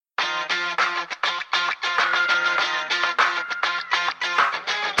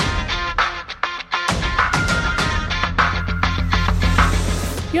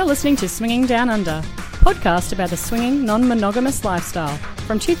You're listening to Swinging Down Under, podcast about the swinging, non-monogamous lifestyle.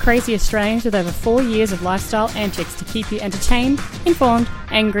 From two crazy Australians with over 4 years of lifestyle antics to keep you entertained, informed,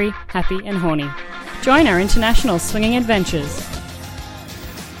 angry, happy and horny. Join our international swinging adventures.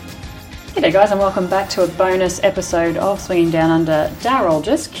 G'day guys and welcome back to a bonus episode of Swinging Down Under. Daryl,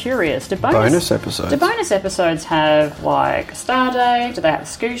 just curious, do bonus episodes have like a star date? Do they have a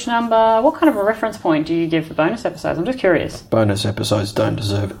scooch number? What kind of a reference point do you give for bonus episodes? I'm just curious. Bonus episodes don't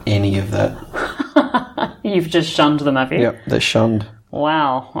deserve any of that. You've just shunned them, have you? Yep, they're shunned.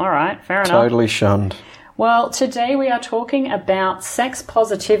 Wow, alright, fair enough. Totally shunned. Well, today we are talking about sex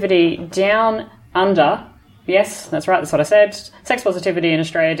positivity down under. Yes, that's right, that's what I said. Sex positivity in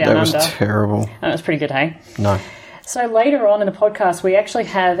Australia down under. That was terrible. That was pretty good, hey? No. So later on in the podcast, we actually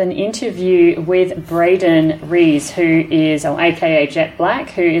have an interview with Braden Rees, who is, aka Jet Black,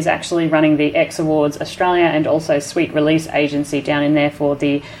 who is actually running the X Awards Australia and also Sweet Release Agency down in there for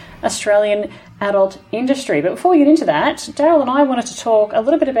the Australian adult industry. But before we get into that, Daryl and I wanted to talk a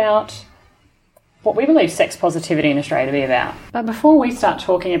little bit about what we believe sex positivity in Australia to be about. But before we start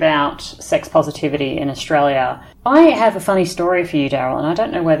talking about sex positivity in Australia, I have a funny story for you, Daryl, and I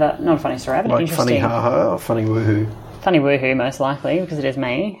don't know whether... Not a funny story, I have an like interesting... funny ha-ha or funny woohoo? Funny woohoo, most likely, because it is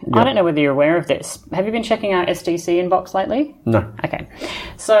me. Yep. I don't know whether you're aware of this. Have you been checking our SDC inbox lately? No. Okay.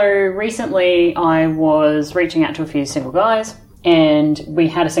 So recently I was reaching out to a few single guys, and we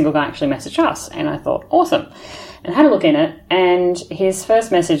had a single guy actually message us, and I thought, awesome. And I had a look in it, and his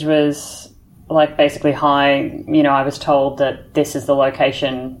first message was... like basically, hi, I was told that this is the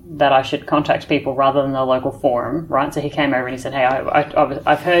location that I should contact people rather than the local forum, right? So he came over and he said, hey,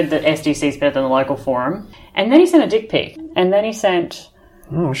 I've heard that SDC is better than the local forum. And then he sent a dick pic. And then he sent...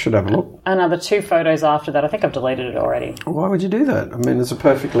 I should have a look. Another 2 photos after that. I think I've deleted it already. Why would you do that? I mean, it's a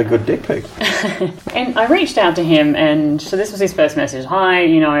perfectly good dick pic. And I reached out to him, and so this was his first message. Hi,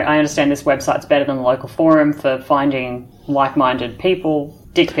 I understand this website's better than the local forum for finding like-minded people.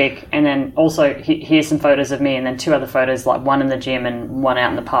 Dick pic, and then also here's some photos of me, and then 2 other photos, like one in the gym and one out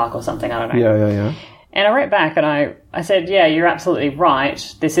in the park or something, I don't know. Yeah. And I wrote back and I said, yeah, you're absolutely right.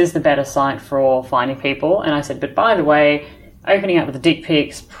 This is the better site for finding people. And I said, but by the way, opening up with the dick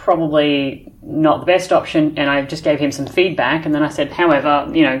pics probably not the best option. And I just gave him some feedback. And then I said,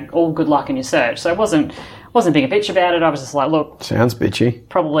 however, all good luck in your search. So I wasn't being a bitch about it. I was just like, look, sounds bitchy.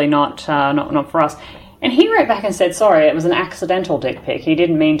 Probably not for us. And he wrote back and said, sorry, it was an accidental dick pic. He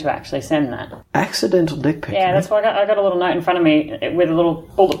didn't mean to actually send that. Accidental dick pic? Yeah, that's why I got a little note in front of me with a little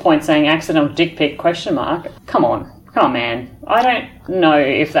bullet point saying accidental dick pic ? Come on, man. I don't know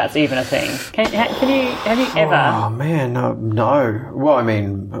if that's even a thing. Have you ever... Oh, man, no. Well, I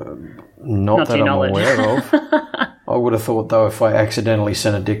mean, not that I'm aware of. I would have thought, though, if I accidentally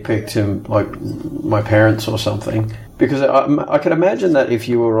sent a dick pic to, like, my parents or something. Because I could imagine that if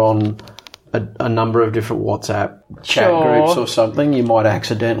you were on... a number of different WhatsApp chat groups or something, you might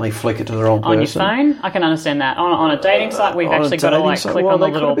accidentally flick it to the wrong person. On your phone? I can understand that. On a dating site, we've actually got to click on the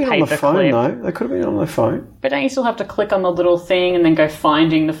little paper clip. They could have been on their phone. But don't you still have to click on the little thing and then go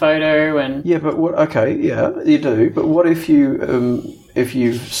finding the photo? And yeah, but you do. But what if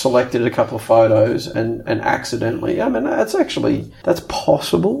you selected a couple of photos and accidentally? I mean, that's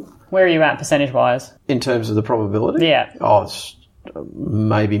possible. Where are you at percentage-wise? In terms of the probability? Yeah. Oh, it's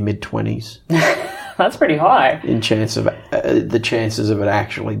maybe mid-20s. That's pretty high. In chance of the chances of it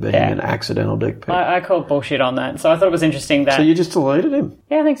actually being an accidental dick pic. I called bullshit on that, so I thought it was interesting that... So you just deleted him?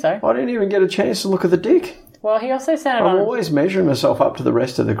 Yeah, I think so. I didn't even get a chance to look at the dick. Well, he also sent it I'm always measuring myself up to the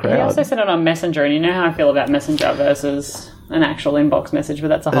rest of the crowd. He also sent it on Messenger, and you know how I feel about Messenger versus an actual inbox message, but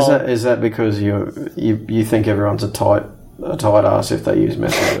that's a whole... Is that because you think everyone's a tight ass if they use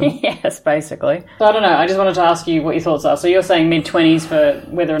Messenger? Yes, basically. So I don't know, I just wanted to ask you what your thoughts are. So you're saying mid-20s for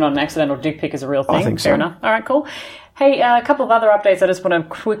whether or not an accidental dick pic is a real thing? I think so. Fair enough. All right, cool. Hey, a couple of other updates I just want to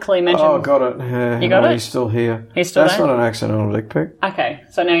quickly mention. Oh, got it. Yeah, you got it? He's still here. He's still That's there? not an accidental dick pic. Okay,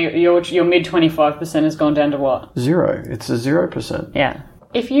 so now your mid-25% has gone down to what? 0. It's a 0%. Yeah.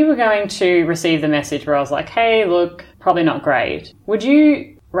 If you were going to receive the message where I was like, hey, look, probably not great, would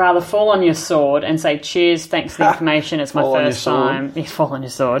you rather fall on your sword and say, cheers, thanks for the information, it's my first time. You fall on your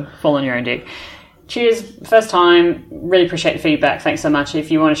sword, fall on your own dick. Cheers, first time, really appreciate the feedback, thanks so much. If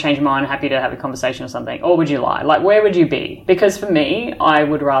you want to change your mind, happy to have a conversation or something. Or would you lie? Like, where would you be? Because for me, I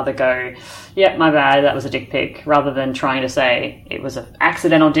would rather go, yeah, my bad, that was a dick pic, rather than trying to say it was an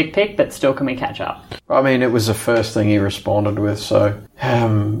accidental dick pic, but still can we catch up? I mean, it was the first thing he responded with, so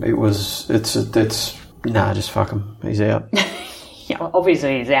just fuck him. He's out. Yeah, well,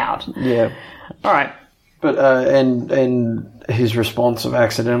 obviously he's out. Yeah. All right. But and his response of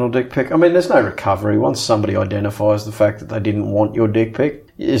accidental dick pic. I mean, there's no recovery once somebody identifies the fact that they didn't want your dick pic.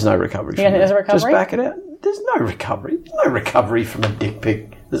 There's no recovery from that. There's a recovery? Just back it out. There's no recovery. There's no recovery from a dick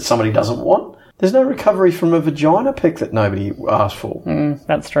pic that somebody doesn't want. There's no recovery from a vagina pic that nobody asked for.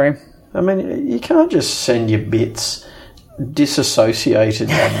 That's true. I mean, you can't just send your bits disassociated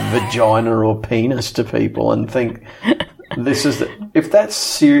vagina or penis to people and think this is if that's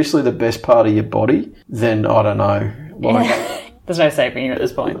seriously the best part of your body, then I don't know. There's no saving you at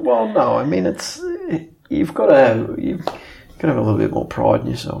this point. Well, no, I mean you've got to have a little bit more pride in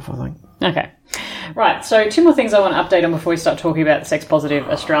yourself, I think. Okay. Right, so 2 more things I want to update on before we start talking about Sex Positive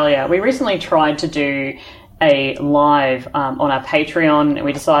Australia. We recently tried to do a live on our Patreon, and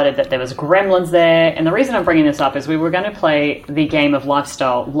we decided that there was gremlins there. And the reason I'm bringing this up is we were going to play the game of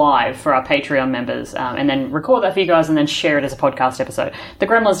Lifestyle live for our Patreon members, and then record that for you guys and then share it as a podcast episode. The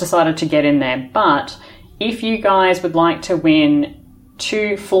gremlins decided to get in there, but if you guys would like to win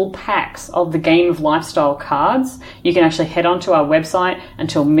 2 full packs of the Game of Lifestyle cards, you can actually head onto our website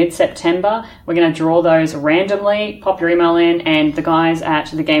until mid-September. We're going to draw those randomly, pop your email in, and the guys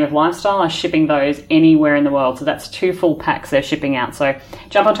at the Game of Lifestyle are shipping those anywhere in the world. So that's 2 full packs they're shipping out. So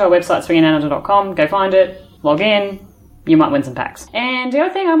jump onto our website, swinginganna.com, go find it, log in, you might win some packs. And the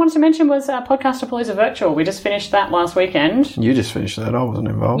other thing I wanted to mention was Podcastapalooza Virtual. We just finished that last weekend. You just finished that. I wasn't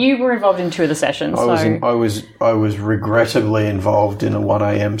involved. You were involved in 2 of the sessions. I was regrettably involved in a 1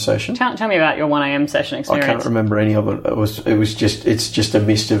 a.m. session. Tell me about your 1 a.m. session experience. I can't remember any of it. It's just a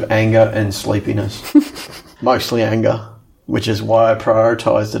mist of anger and sleepiness. Mostly anger, which is why I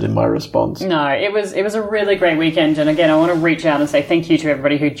prioritised it in my response. No, it was a really great weekend, and again, I want to reach out and say thank you to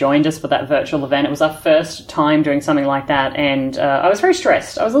everybody who joined us for that virtual event. It was our first time doing something like that, and I was very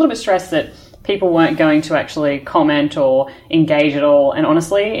stressed. I was a little bit stressed that people weren't going to actually comment or engage at all, and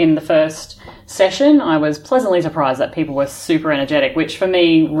honestly, in the first session, I was pleasantly surprised that people were super energetic, which for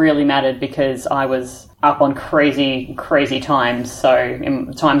me really mattered because I was up on crazy times. So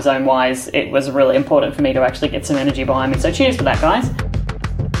in time zone wise, it was really important for me to actually get some energy behind me. So cheers for that, guys.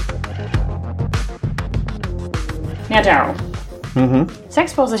 Now, Daryl,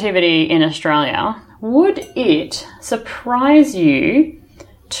 sex positivity in Australia, would it surprise you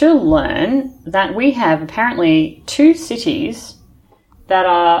to learn that we have apparently 2 cities that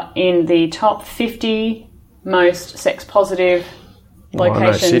are in the top 50 most sex positive locations?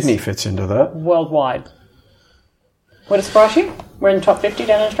 I know Sydney fits into that. Worldwide. Would it surprise you? We're in the top 50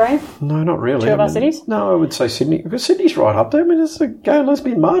 down in Australia? No, not really. 2 of our cities? No, I would say Sydney, because Sydney's right up there. I mean, it's a gay and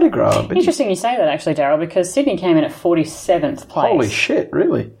lesbian Mardi Gras. Interesting you say that, actually, Daryl, because Sydney came in at 47th place. Holy shit,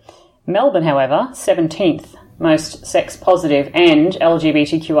 really? Melbourne, however, 17th most sex positive and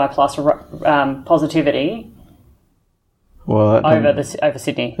LGBTQI plus positivity. Well, over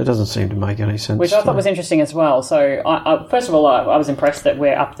Sydney. That doesn't seem to make any sense. Which I thought was interesting as well. So, I first of all, I was impressed that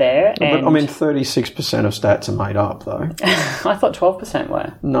we're up there. But, I mean, 36% of stats are made up, though. I thought 12%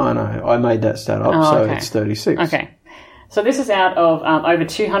 were. No, I made that stat up, so okay. It's 36. Okay. So this is out of over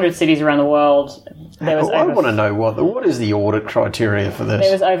 200 cities around the world. I want to know what is the audit criteria for this?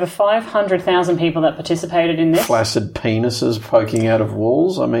 There was over 500,000 people that participated in this. Flaccid penises poking out of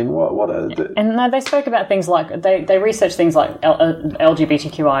walls. I mean, what are And no, they spoke about things like they researched things like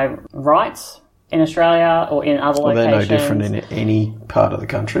LGBTQI rights in Australia or in other locations. They're no different in any part of the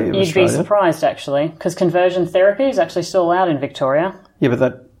country of Australia. You'd be surprised, actually, because conversion therapy is actually still allowed in Victoria. Yeah, but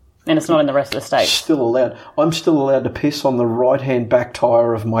that. And it's not in the rest of the states. Still allowed. I'm still allowed to piss on the right-hand back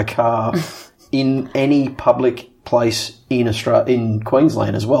tyre of my car in any public place in Australia, in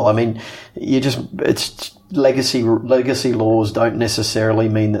Queensland as well. I mean, it's legacy laws don't necessarily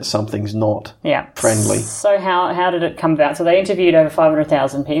mean that something's not friendly. So how did it come about? So they interviewed over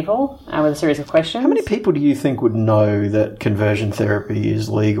 500,000 people with a series of questions. How many people do you think would know that conversion therapy is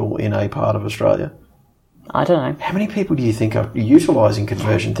legal in a part of Australia? I don't know. How many people do you think are utilising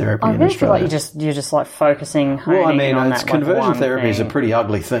conversion therapy in Australia? I feel like you're just like focusing. Conversion therapy is a pretty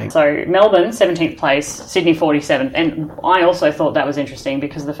ugly thing. So Melbourne, 17th place, Sydney 47th, and I also thought that was interesting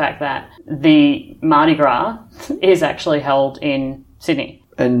because of the fact that the Mardi Gras is actually held in Sydney.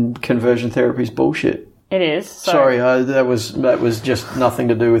 And conversion therapy is bullshit. It is. Sorry, that was just nothing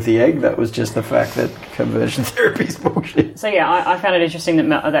to do with the egg. That was just the fact that conversion therapy is bullshit. So yeah, I found it interesting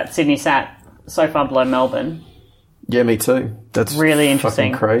that Sydney sat so far below Melbourne. Yeah, me too. That's really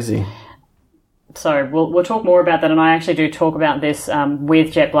interesting. Fucking crazy. So we'll talk more about that, and I actually do talk about this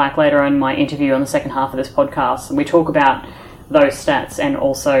with Jet Black later on in my interview on the second half of this podcast. And we talk about those stats and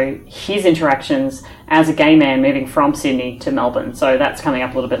also his interactions as a gay man moving from Sydney to Melbourne. So that's coming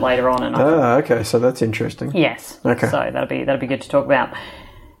up a little bit later on. And okay. So that's interesting. Yes. Okay. So that'll be good to talk about.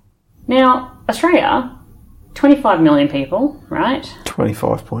 Now, Australia, 25 million people, right?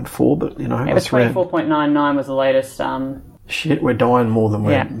 25.4, but it was 24.99 was the latest. Shit, we're dying more than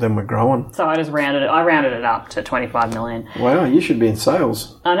we're growing. So I rounded it up to 25 million. Wow, you should be in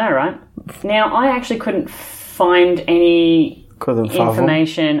sales. I know, right? Now, I actually couldn't find any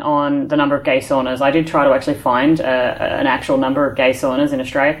information on the number of gay saunas. I did try to actually find an actual number of gay saunas in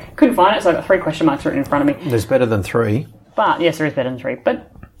Australia. Couldn't find it, so I got 3 question marks written in front of me. There's better than 3. But, yes, there is better than 3.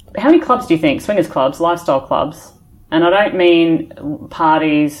 But how many clubs do you think? Swingers clubs, lifestyle clubs. And I don't mean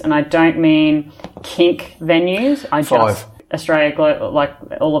parties, and I don't mean kink venues. 5. Australia, like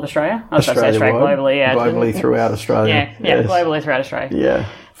all of Australia? I was about to say Australia globally, yeah. Globally throughout Australia. Yeah, yes. Globally throughout Australia. Yeah,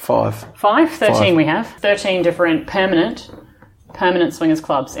 5. 13 we have. 13 different permanent swingers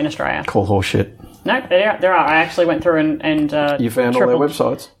clubs in Australia. Call horseshit. No, there are. I actually went through and you found all their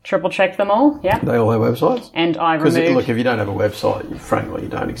websites? Triple-checked them all, yeah. They all have websites? And I removed... Because, look, if you don't have a website, frankly, you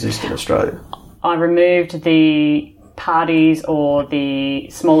don't exist in Australia. I removed the parties or the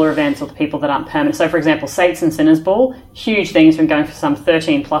smaller events or the people that aren't permanent. So, for example, Saints and Sinners Ball, huge thing. It's been going for some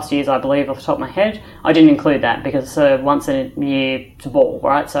 13 plus years, I believe, off the top of my head. I didn't include that because it's a once in a year ball,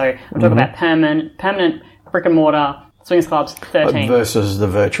 right? So I'm talking about permanent brick and mortar swingers clubs, 13. Versus the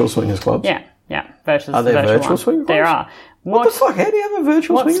virtual swingers clubs? Yeah. Versus are there virtual swingers clubs? There are. What the fuck? How do you have a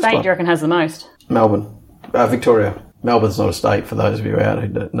virtual swingers club? What state do you reckon has the most? Melbourne. Victoria. Melbourne's not a state, for those of you out who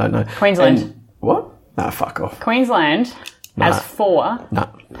don't know. Queensland. What? Nah, fuck off. Queensland has 4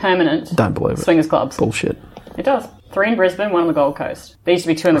 permanent don't believe it. swingers clubs. Bullshit. It does. 3 in Brisbane, 1 on the Gold Coast. There used to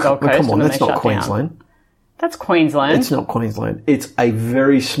be 2 on the Gold Coast. Come on, and that's not Queensland. Down. That's Queensland. It's not Queensland. It's a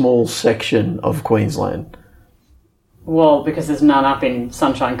very small section of Queensland. Well, because there's none up in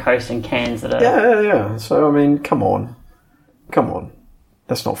Sunshine Coast and Cairns that are... Yeah. So, I mean, come on.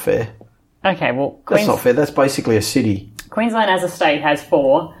 That's not fair. Okay, well... That's not fair. That's basically a city. Queensland as a state has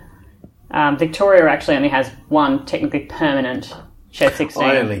 4. Victoria actually only has 1 technically permanent Shed 16.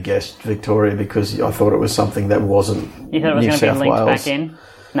 I only guessed Victoria because I thought it was something that wasn't You thought it was going to be linked back in?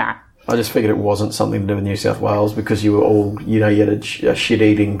 Nah. I just figured it wasn't something to do with New South Wales because you were all, you had a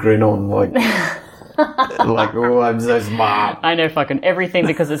shit-eating grin on, like... like, oh, I'm so smart. I know fucking everything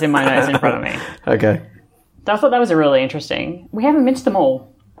because it's in my notes in front of me. Okay. I thought that was a really interesting... We haven't mentioned them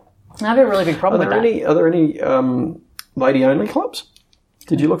all. I have a really big problem with that. Are there any lady-only clubs?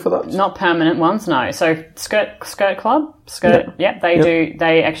 Did you look for those? Not permanent ones, no. So Skirt Club,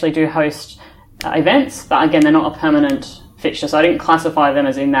 they actually do host events, but again, they're not a permanent fixture, so I didn't classify them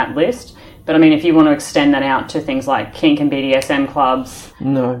as in that list. But I mean, if you want to extend that out to things like kink and BDSM clubs...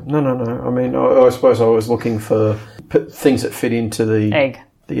 No. I mean, I suppose I was looking for things that fit into the... Egg.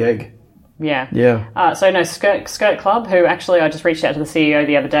 The egg. Yeah. So no, Skirt Club, who actually I just reached out to the CEO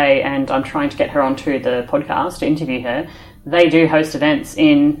the other day and I'm trying to get her onto the podcast to interview her. They do host events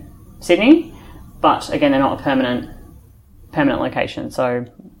in Sydney, but again, they're not a permanent location, so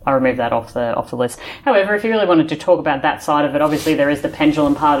I removed that off the list. However, if you really wanted to talk about that side of it, obviously there is the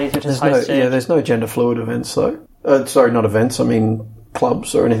Pendulum Parties, which is hosted... there's no gender fluid events, though. Sorry, not events, I mean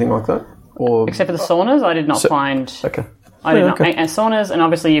clubs or anything like that. Or except for the saunas, I did not find... Okay. I did not. And saunas, and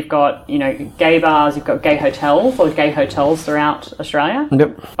obviously you've got, gay bars, you've got gay hotels throughout Australia.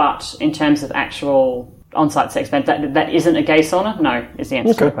 Yep. But in terms of actual on-site sex event, that isn't a gay sauna? No, is the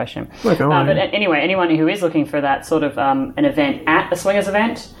answer to the question. Okay, but anyway, anyone who is looking for that sort of an event at a swingers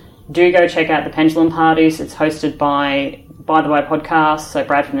event, do go check out the Pendulum Parties. It's hosted by the Way podcast, so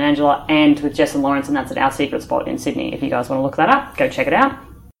Bradford and Angela, and with Jess and Lawrence, and that's at Our Secret Spot in Sydney. If you guys want to look that up, go check it out.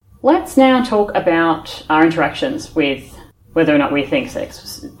 Let's now talk about our interactions with whether or not we think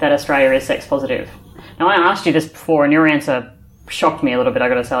that Australia is sex positive. Now, I asked you this before, and your answer shocked me a little bit, I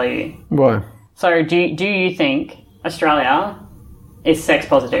got to tell you. Why? So, do you think Australia is sex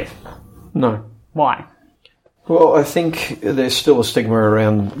positive? No. Why? Well, I think there's still a stigma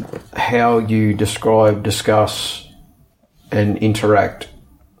around how you describe, discuss, and interact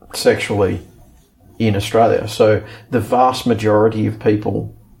sexually in Australia. So, the vast majority of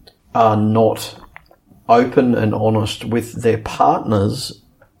people are not open and honest with their partners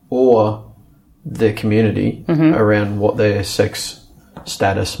or their community around what their sex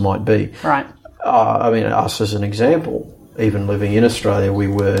status might be. Right. I mean, us as an example, even living in Australia, we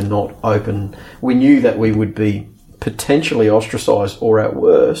were not open. We knew that we would be potentially ostracised or, at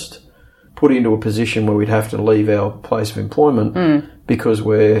worst, put into a position where we'd have to leave our place of employment because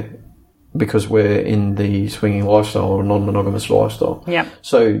we're in the swinging lifestyle or non-monogamous lifestyle. Yeah.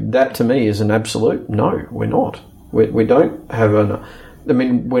 So that to me is an absolute no. We're not. We don't have an. I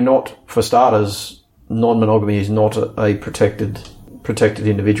mean, we're not. For starters, non-monogamy is not a protected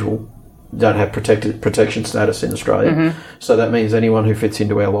individual. Don't have protection status in Australia. So that means anyone who fits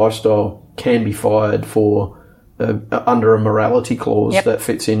into our lifestyle can be fired for under a morality clause that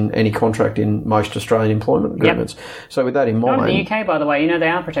fits in any contract in most Australian employment agreements. So with that in mind... Not in the UK, by the way. They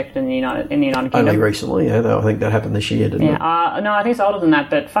are protected in the United Kingdom. Only recently, I think that happened this year, didn't it? No, I think it's older than that,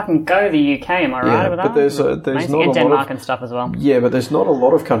 but fucking go the UK, am I right with that? But there's not and a lot Denmark of... and stuff as well. Yeah, but there's not a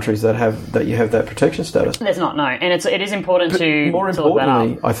lot of countries that you have that protection status. There's not, no. And it is important to look that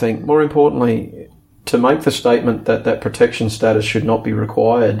up. I think, more importantly, to make the statement that protection status should not be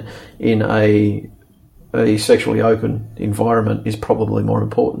required in a sexually open environment is probably more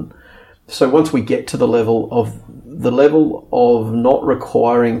important. So once we get to the level of not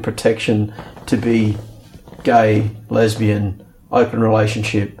requiring protection to be gay, lesbian, open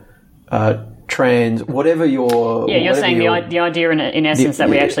relationship, trans, whatever your... Yeah, you're saying the idea in essence that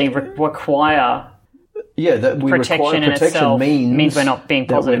we actually require... Yeah, that we require protection means we're not being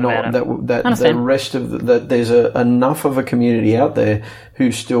positive about it. That the rest of that there's enough of a community out there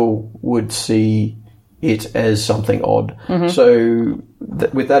who still would see it as something odd. Mm-hmm. So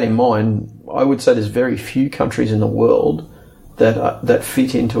with that in mind, I would say there's very few countries in the world that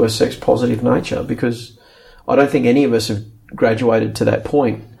fit into a sex positive nature, because I don't think any of us have graduated to that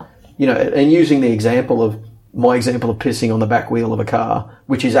point. And using my example of pissing on the back wheel of a car,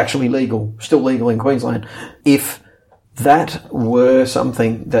 which is actually still legal in Queensland. If that were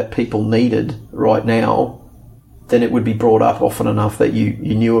something that people needed right now, then it would be brought up often enough that you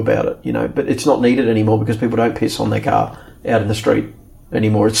knew about it, but it's not needed anymore because people don't piss on their car out in the street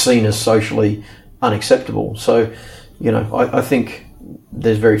anymore. It's seen as socially unacceptable. So, I think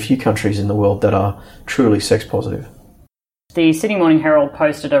there's very few countries in the world that are truly sex positive. The Sydney Morning Herald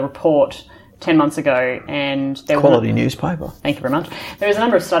posted a report 10 months ago, and there quality newspaper. Thank you very much. There was a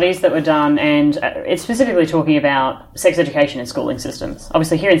number of studies that were done, and it's specifically talking about sex education in schooling systems.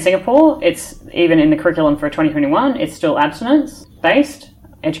 Obviously, here in Singapore, it's even in the curriculum for 2021, it's still abstinence-based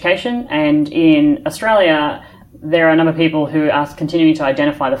education, and in Australia, there are a number of people who are continuing to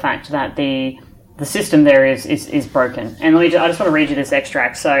identify the fact that the system there is broken. And I just want to read you this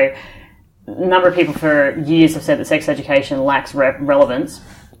extract. So, a number of people for years have said that sex education lacks relevance.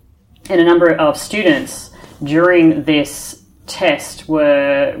 And a number of students during this test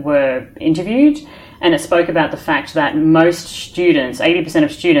were interviewed, and it spoke about the fact that most students, 80%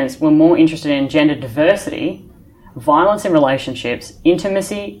 of students, were more interested in gender diversity, violence in relationships,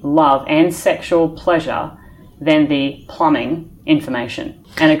 intimacy, love, and sexual pleasure than the plumbing information.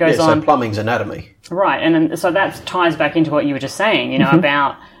 And it goes on. So plumbing's anatomy. Right, and so that ties back into what you were just saying,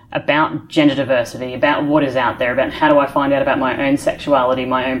 about gender diversity, about what is out there, about how do I find out about my own sexuality,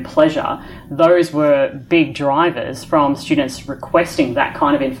 my own pleasure. Those were big drivers from students requesting that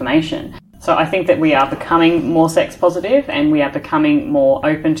kind of information. So I think that we are becoming more sex positive, and we are becoming more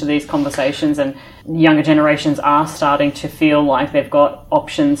open to these conversations, and younger generations are starting to feel like they've got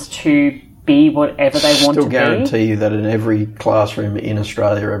options to be whatever they want to be. Still guarantee you that in every classroom in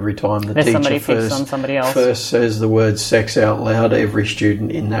Australia, every time the teacher first says the word sex out loud, every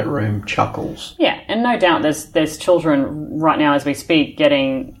student in that room chuckles. Yeah, and no doubt there's children right now as we speak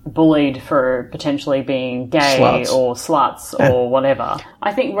getting bullied for potentially being gay or sluts or whatever.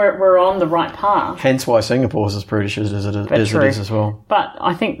 I think we're on the right path. Hence why Singapore's as British as it is as well. But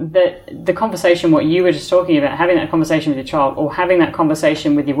I think that the conversation, what you were just talking about, having that conversation with your child or having that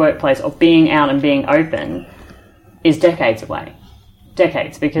conversation with your workplace or being out and being open is decades away.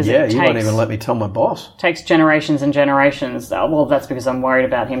 Decades, because you won't even let me tell my boss. Takes generations and generations. Well, that's because I'm worried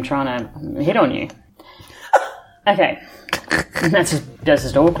about him trying to hit on you. Okay. That's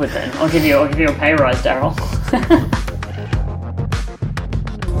just awkward then. I'll give you a pay rise, Daryl.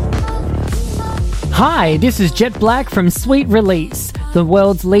 Hi, this is Jet Black from Sweet Release, the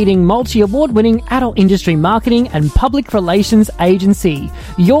world's leading multi-award-winning adult industry marketing and public relations agency.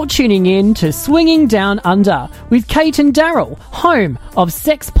 You're tuning in to Swinging Down Under with Kate and Daryl, home of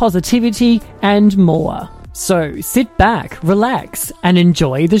sex positivity and more. So sit back, relax, and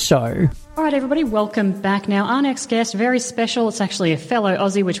enjoy the show. All right, everybody, welcome back. Now, our next guest, very special. It's actually a fellow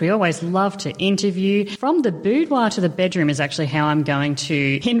Aussie, which we always love to interview. From the boudoir to the bedroom is actually how I'm going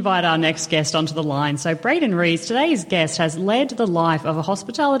to invite our next guest onto the line. So, Braden Rees, today's guest, has led the life of a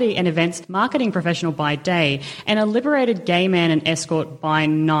hospitality and events marketing professional by day and a liberated gay man and escort by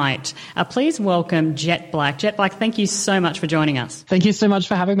night. Please welcome Jet Black. Jet Black, thank you so much for joining us. Thank you so much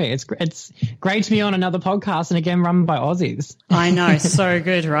for having me. It's great to be on another podcast and again run by Aussies. I know, so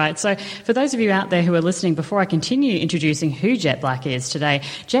good, right? So, for For those of you out there who are listening, before I continue introducing who Jet Black is today,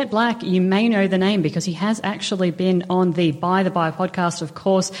 Jet Black, you may know the name because he has actually been on the By the By podcast, of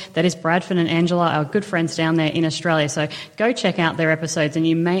course. That is Bradford and Angela, our good friends down there in Australia. So go check out their episodes and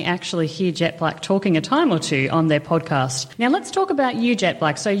you may actually hear Jet Black talking a time or two on their podcast. Now let's talk about you, Jet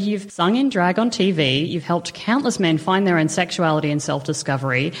Black. So you've sung in drag on TV, you've helped countless men find their own sexuality and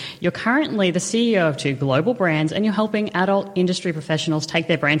self-discovery. You're currently the CEO of 2 global brands and you're helping adult industry professionals take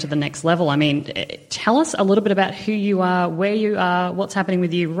their brand to the next level. I mean, tell us a little bit about who you are, where you are, what's happening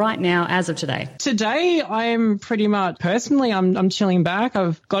with you right now as of today. Today, I'm pretty much, personally, I'm chilling back.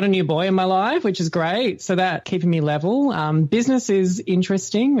 I've got a new boy in my life, which is great. So that keeping me level. Business is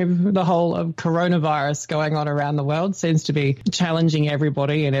interesting. With the whole of coronavirus going on around the world seems to be challenging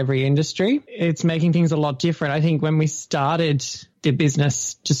everybody in every industry. It's making things a lot different. I think when we started the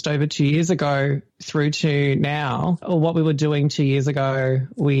business just over 2 years ago through to now, or what we were doing 2 years ago,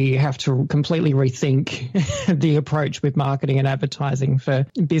 we have to completely rethink the approach with marketing and advertising for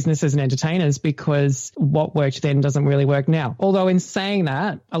businesses and entertainers because what worked then doesn't really work now. Although in saying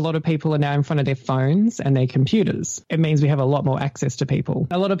that, a lot of people are now in front of their phones and their computers. It means we have a lot more access to people.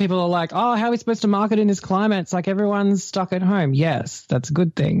 A lot of people are like, oh, how are we supposed to market in this climate? It's like everyone's stuck at home. Yes, that's a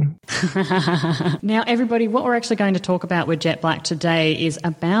good thing. Now, everybody, what we're actually going to talk about with Jet Black today is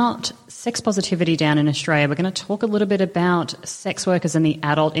about sex positivity down in Australia. We're going to talk a little bit about sex workers in the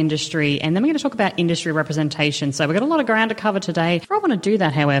adult industry, and then we're going to talk about industry representation. So we've got a lot of ground to cover today. Before I want to do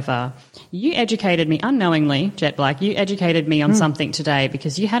that, however, you educated me unknowingly, Jet Black, you educated me on something today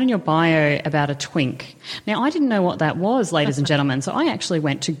because you had in your bio about a twink. Now, I didn't know what that was, ladies and gentlemen, so I actually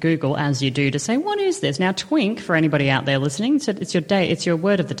went to Google, as you do, to say, what is this? Now, twink, for anybody out there listening, it's your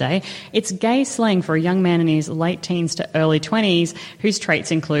word of the day. It's gay slang for a young man in his late teens to early 20s whose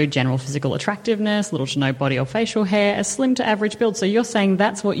traits include general physical attractiveness, little to no body or facial hair, a slim to average build. So you're saying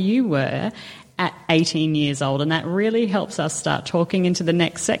that's what you were at 18 years old, and that really helps us start talking into the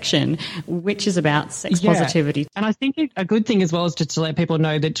next section, which is about sex positivity. And I think a good thing as well is to let people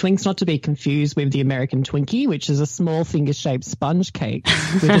know that twink's not to be confused with the American Twinkie, which is a small finger-shaped sponge cake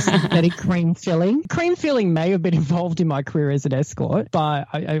with a synthetic cream filling. Cream filling may have been involved in my career as an escort, but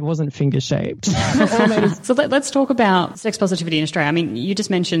I wasn't finger-shaped. So let's talk about sex positivity in Australia. I mean, you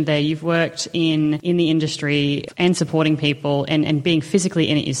just mentioned there you've worked in the industry and supporting people and being physically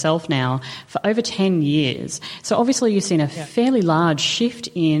in it yourself now for over 10 years. So obviously you've seen a fairly large shift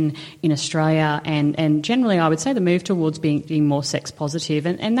in Australia and generally I would say the move towards being more sex positive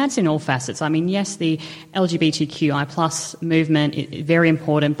and that's in all facets. I mean, yes, the LGBTQI plus movement is very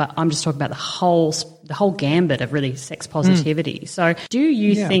important, but I'm just talking about the whole gambit of really sex positivity. So do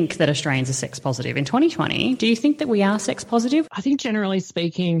you think that Australians are sex positive? In 2020, do you think that we are sex positive? I think generally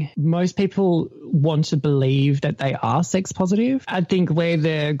speaking, most people want to believe that they are sex positive. I think where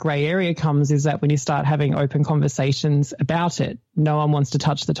the grey area comes is that when you start having open conversations about it, no one wants to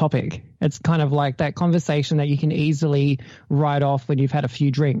touch the topic. It's kind of like that conversation that you can easily write off when you've had a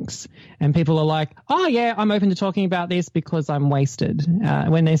few drinks. And people are like, oh yeah, I'm open to talking about this because I'm wasted.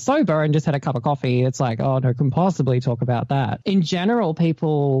 When they're sober and just had a cup of coffee, it's like, oh, no, can possibly talk about that. In general,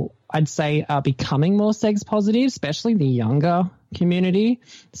 people, I'd say, are becoming more sex positive, especially the younger community.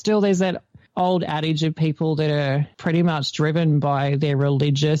 Still, there's that old adage of people that are pretty much driven by their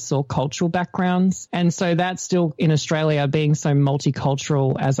religious or cultural backgrounds. And so that's still in Australia, being so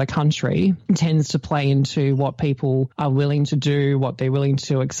multicultural as a country, tends to play into what people are willing to do, what they're willing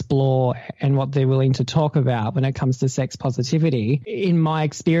to explore, and what they're willing to talk about when it comes to sex positivity. In my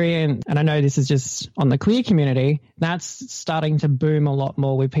experience, and I know this is just on the queer community, that's starting to boom a lot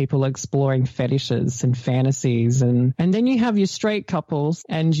more with people exploring fetishes and fantasies. And then you have your straight couples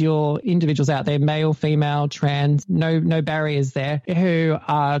and your individuals out there, male, female, trans, no barriers there, who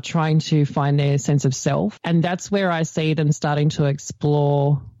are trying to find their sense of self. And that's where I see them starting to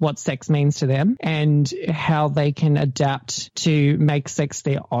explore what sex means to them and how they can adapt to make sex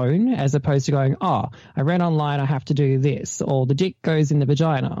their own, as opposed to going, oh, I read online, I have to do this, or the dick goes in the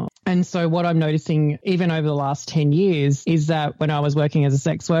vagina. And so what I'm noticing even over the last 10 years is that when I was working as a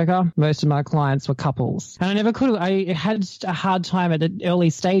sex worker, most of my clients were couples. And I had a hard time at the early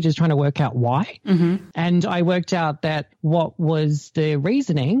stages trying to work out why. Mm-hmm. And I worked out that what was the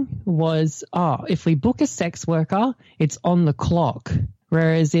reasoning was, if we book a sex worker, it's on the clock.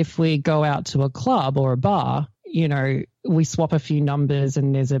 Whereas if we go out to a club or a bar, we swap a few numbers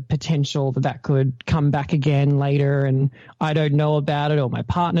and there's a potential that could come back again later and I don't know about it or my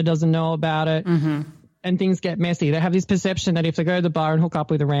partner doesn't know about it. Mm-hmm. And things get messy. They have this perception that if they go to the bar and hook up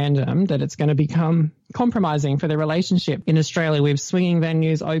with a random, that it's going to become compromising for their relationship. In Australia, we have swinging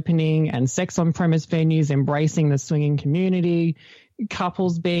venues opening and sex on-premise venues embracing the swinging community.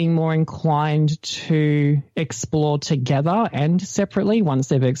 couples being more inclined to explore together and separately once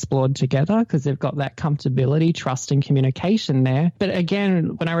they've explored together, because they've got that comfortability, trust and communication there. But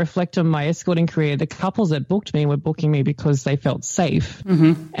again, when I reflect on my escorting career, the couples that booked me were booking me because they felt safe.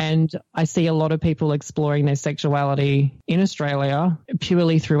 And I see a lot of people exploring their sexuality in Australia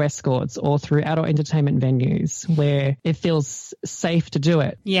purely through escorts or through adult entertainment venues where it feels safe to do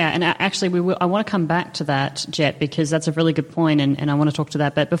it. Yeah, and actually I want to come back to that, Jet, because that's a really good point, and I want to talk to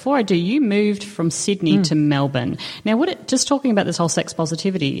that. But before I do, you moved from Sydney to Melbourne. Now, just talking about this whole sex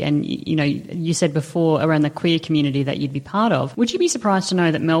positivity, and you said before around the queer community that you'd be part of, would you be surprised to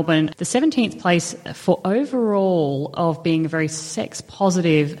know that Melbourne, the 17th place for overall of being a very sex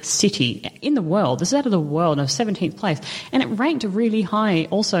positive city in the world, this is out of the world, no, 17th place, and it ranked really high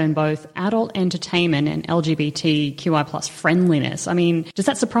also in both adult entertainment and LGBTQI plus friendliness. I mean, does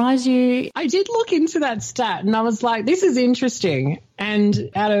that surprise you? I did look into that stat and I was like, this is interesting. And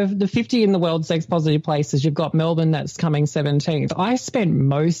out of the 50 in the world sex positive places, you've got Melbourne that's coming 17th. I spent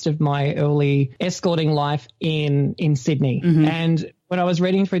most of my early escorting life in Sydney. And when I was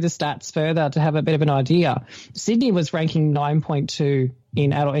reading through the stats further to have a bit of an idea, Sydney was ranking 9.2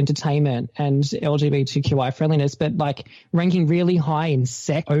 in adult entertainment and LGBTQI friendliness, but like ranking really high in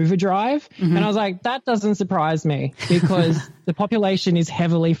sex overdrive. And I was like, that doesn't surprise me because the population is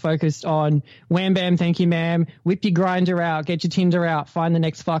heavily focused on wham, bam, thank you, ma'am, whip your grinder out, get your Tinder out, find the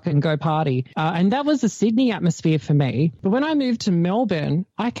next fuck and go party. And that was the Sydney atmosphere for me. But when I moved to Melbourne,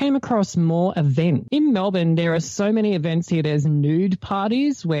 I came across more events. In Melbourne, there are so many events here. There's nude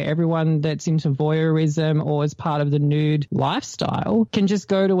parties where everyone that's into voyeurism or is part of the nude lifestyle can just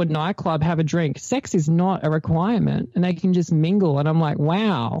go to a nightclub, have a drink. Sex is not a requirement and they can just mingle. And I'm like,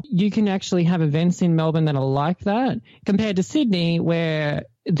 wow, you can actually have events in Melbourne that are like that compared to Sydney where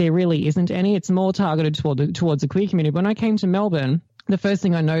there really isn't any. It's more targeted towards the queer community. When I came to Melbourne, the first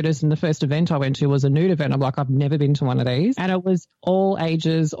thing I noticed in the first event I went to was a nude event. I'm like, I've never been to one of these. And it was all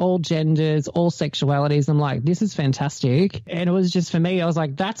ages, all genders, all sexualities. I'm like, this is fantastic. And it was just for me, I was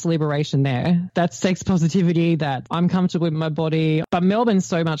like, that's liberation there. That's sex positivity, that I'm comfortable with my body. But Melbourne's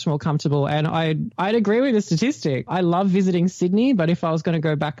so much more comfortable. And I'd agree with the statistic. I love visiting Sydney, but if I was going to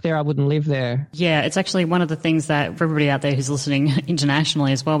go back there, I wouldn't live there. Yeah, it's actually one of the things that for everybody out there who's listening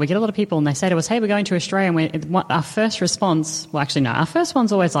internationally as well, we get a lot of people and they say to us, hey, we're going to Australia. And our first response, well, actually, no, our first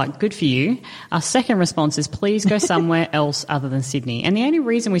one's always like, good for you. Our second response is, please go somewhere else other than Sydney. And the only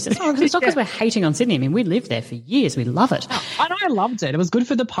reason we said, it's not because we're hating on Sydney. I mean, we lived there for years. We love it. I loved it. It was good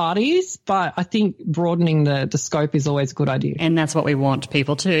for the parties, but I think broadening the scope is always a good idea. And that's what we want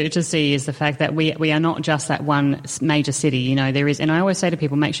people to see is the fact that we are not just that one major city. There is, and I always say to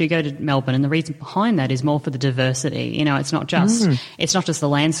people, make sure you go to Melbourne. And the reason behind that is more for the diversity. It's not just the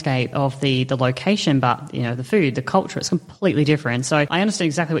landscape of the location, but, the food, the culture, it's completely different. So I understand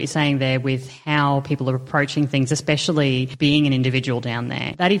exactly what you're saying there with how people are approaching things, especially being an individual down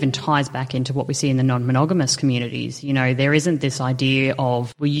there. That even ties back into what we see in the non-monogamous communities. There isn't this idea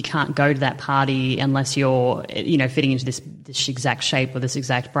of, well, you can't go to that party unless you're, fitting into this exact shape or this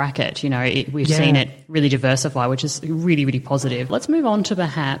exact bracket. We've seen it really diversify, which is really, really positive. Let's move on to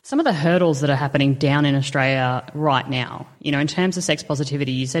perhaps some of the hurdles that are happening down in Australia right now. In terms of sex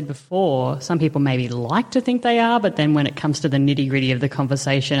positivity, you said before, some people maybe like to think they are, but then when it comes to the nitty-gritty of the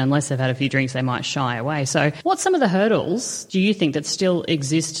conversation, unless they've had a few drinks, they might shy away. So what's some of the hurdles do you think that still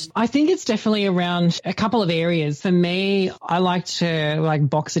exist? I think it's definitely around a couple of areas. For me, I like to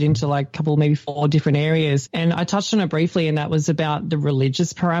box it into a couple, maybe 4 different areas. And I touched on it briefly, and that was about the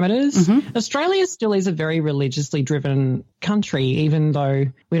religious parameters. Australia still is a very religiously driven country, even though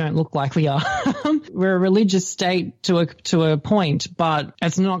we don't look like we are. We're a religious state to a point, but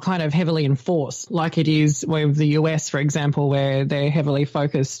it's not kind of heavily enforced like it is with the US, for example, where they're heavily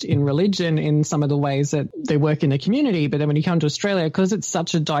focused in religion in some of the ways that they work in the community. But then when you come to Australia, because it's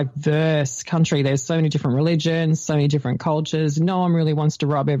such a diverse country, there's so many different religions, so many different cultures. No one really wants to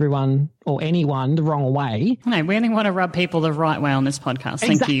rub everyone or anyone the wrong way. No, we only want to rub people the right way on this podcast.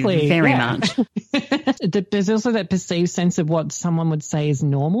 Thank you very much. There's also that perceived sense of what someone would say is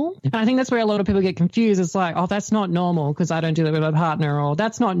normal. And I think that's where a lot of people get confused. It's like, oh, that's not normal because I don't do that with my partner, or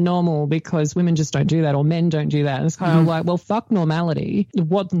that's not normal because women just don't do that, or men don't do that. And it's kind of like, well, fuck normality.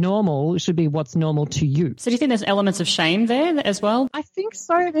 What's normal should be what's normal to you. So do you think there's elements of shame there as well? I think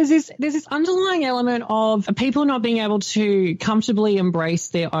so. There's this underlying element of people not being able to comfortably embrace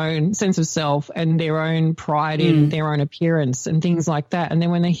their own sense of self and their own pride in their own appearance and things like that. And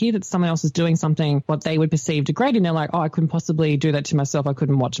then when they hear that someone else is doing something something what they would perceive degrading. They're like, oh, I couldn't possibly do that to myself. I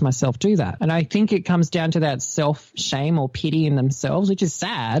couldn't watch myself do that. And I think it comes down to that self-shame or pity in themselves, which is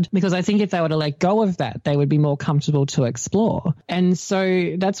sad, because I think if they were to let go of that, they would be more comfortable to explore. And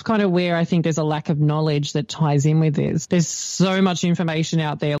so that's kind of where I think there's a lack of knowledge that ties in with this. There's so much information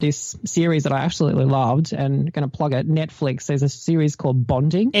out there. This series that I absolutely loved, and going to plug it, Netflix, there's a series called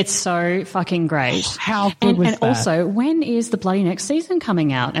Bonding. It's so fucking great. How good was that? And also, when is the bloody next season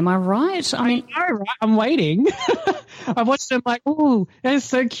coming out? Am I right? I know, right? I'm waiting. I watched them like, oh, that's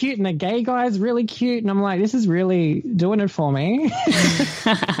so cute. And the gay guy's really cute. And I'm like, this is really doing it for me.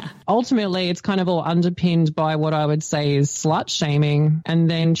 Ultimately, it's kind of all underpinned by what I would say is slut shaming, and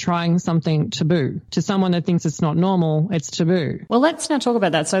then trying something taboo. To someone that thinks it's not normal, it's taboo. Well, let's now talk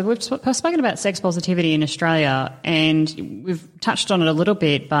about that. So we've spoken about sex positivity in Australia, and we've touched on it a little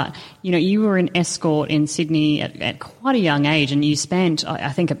bit, but, you know, you were an escort in Sydney at quite a young age, and you spent, I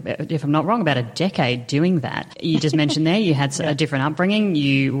think, if I'm not wrong, about a decade doing that. You just mentioned there you had a different upbringing.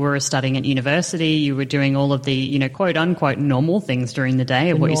 You were studying at university. You were doing all of the, you know, quote unquote normal things during the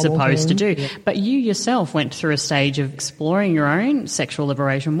day of what you're supposed to do. Yeah. But you yourself went through a stage of exploring your own sexual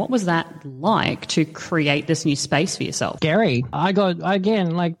liberation. What was that like to create this new space for yourself? Scary. I got,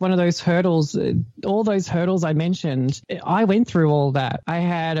 again, like one of those hurdles, all those hurdles I mentioned, I went through all that. I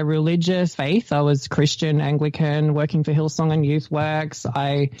had a religious faith. I was Christian, Anglican, working for Hillsong and Youth Works.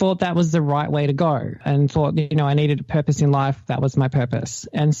 I thought that was the right way to go, and thought, you know, I needed a purpose in life. That was my purpose.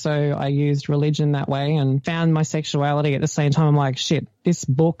 And so I used religion that way and found my sexuality at the same time. I'm like, shit, this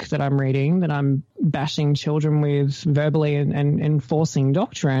book that I'm reading, that I'm bashing children with verbally and enforcing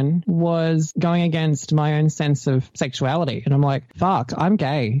doctrine, was going against my own sense of sexuality. And I'm like, fuck, I'm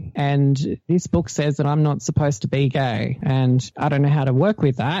gay. And this book says that I'm not supposed to be gay. And I don't know how to work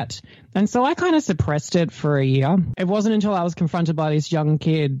with that. And so I kind of suppressed it for a year. It wasn't until I was confronted by this young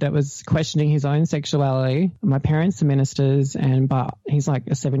kid that was questioning his own sexuality. My parents are ministers, but he's like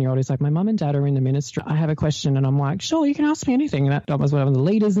a 7-year-old. He's like, my mum and dad are in the ministry. I have a question. And I'm like, sure, you can ask me anything. And that was one of the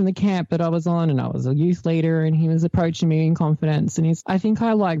leaders in the camp that I was on, and I was a youth leader, and he was approaching me in confidence. And I think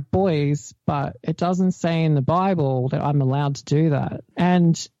I like boys, but it doesn't say in the Bible that I'm allowed to do that.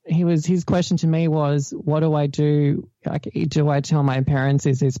 And his question to me was, what do I do? Like, do I tell my parents,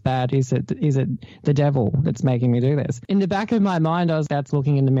 is this bad? Is it the devil that's making me do this? In the back of my mind, that's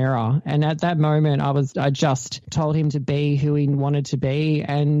looking in the mirror. And at that moment, I just told him to be who he wanted to be,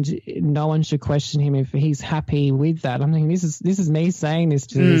 and no one should question him if he's happy with that. I'm thinking, this is me saying this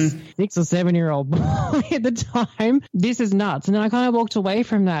to this 6 or 7-year-old boy at the time. This is nuts. And then I kind of walked away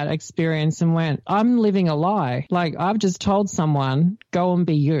from that experience and went, I'm living a lie. Like, I've just told someone, go and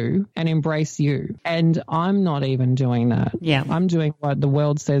be you and embrace you. And I'm not even doing that. Yeah. I'm doing what the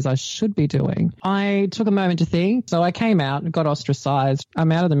world says I should be doing. I took a moment to think. So I came out and got ostracized.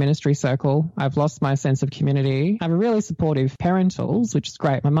 I'm out of the ministry circle. I've lost my sense of community. I have a really supportive parentals, which is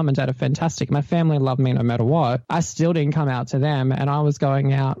great. My mum and dad are fantastic. My family love me no matter what. I still didn't come out to them, and I was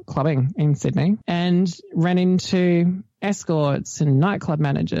going out clubbing in Sydney and ran into escorts and nightclub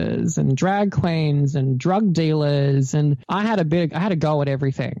managers and drag queens and drug dealers. And I had a go at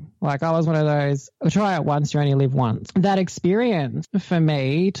everything. Like, I was one of those, try it once, you only live once. That experience for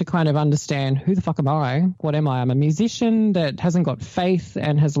me to kind of understand, who the fuck am I? What am I? I'm a musician that hasn't got faith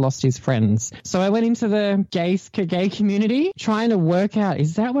and has lost his friends. So I went into the gay community trying to work out,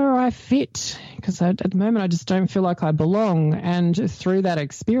 is that where I fit? Because at the moment I just don't feel like I belong. And through that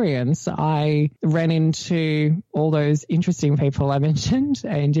experience, I ran into all those interesting people I mentioned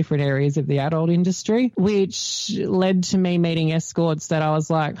in different areas of the adult industry, which led to me meeting escorts that I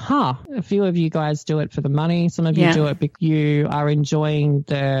was like, a few of you guys do it for the money. Some of you do it because you are enjoying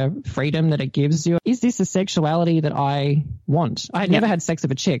the freedom that it gives you. Is this a sexuality that I want? I had never had sex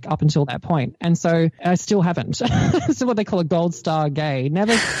with a chick up until that point. And so I still haven't. So what they call a gold star gay.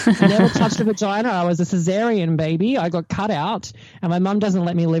 Never touched a vagina. I was a cesarean baby. I got cut out, and my mum doesn't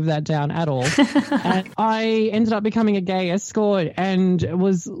let me live that down at all. And I ended up becoming a gay escort and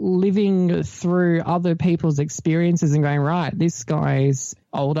was living through other people's experiences and going, right, this guy's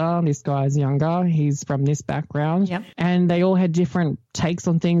older, this guy's younger, he's from this background. Yep. And they all had different takes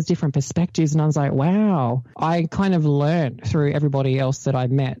on things, different perspectives. And I was like, wow, I kind of learned through everybody else that I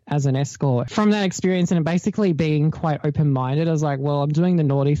met as an escort from that experience, and basically being quite open-minded. I was like, well, I'm doing the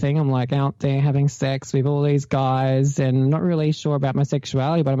naughty thing. I'm like out there having sex with all these guys and not really sure about my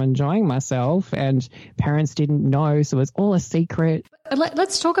sexuality, but I'm enjoying myself, and parents didn't know. So it was all a secret.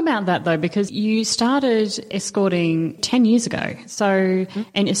 Let's talk about that though, because you started escorting 10 years ago. So,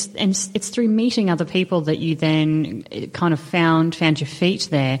 and it's through meeting other people that you then kind of found your feet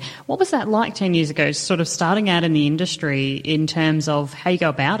there. What was that like 10 years ago, sort of starting out in the industry in terms of how you go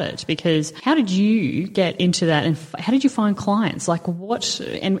about it? Because how did you get into that, and how did you find clients? Like what,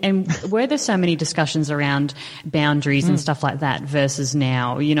 and were there so many discussions around boundaries and stuff like that versus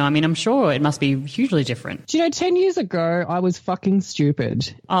now? You know, I mean, I'm sure it must be hugely different. Do you know, 10 years ago, I was fucking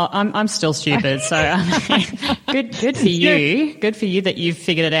stupid. Oh, I'm still stupid. So good for you. Good for you that you've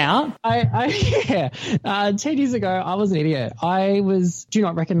figured it out. 10 years ago, I was an idiot. Do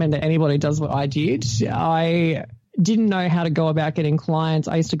not recommend that anybody does what I did. I didn't know how to go about getting clients.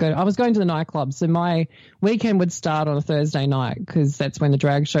 I was going to the nightclub. So my weekend would start on a Thursday night because that's when the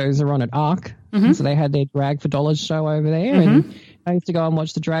drag shows are on at ARC. Mm-hmm. So they had their Drag for Dollars show over there. Mm-hmm. And I used to go and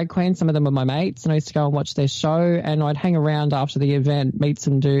watch the drag queens. Some of them were my mates, and I used to go and watch their show, and I'd hang around after the event, meet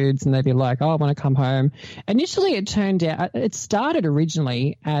some dudes, and they'd be like, oh, I want to come home. Initially, it started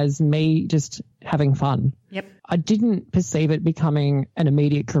originally as me just having fun. Yep. I didn't perceive it becoming an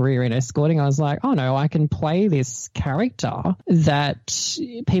immediate career in escorting. I was like, oh no, I can play this character that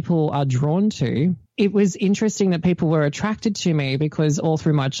people are drawn to. It was interesting that people were attracted to me because all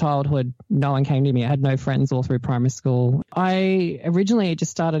through my childhood, no one came to me. I had no friends all through primary school. It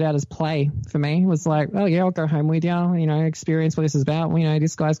just started out as play for me. It was like, oh yeah, I'll go home with you, experience what this is about.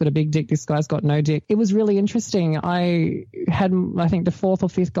 This guy's got a big dick, this guy's got no dick. It was really interesting. I think the fourth or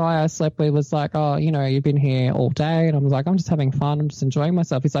fifth guy I slept with was like, oh, you've been here all day. And I was like, I'm just having fun. I'm just enjoying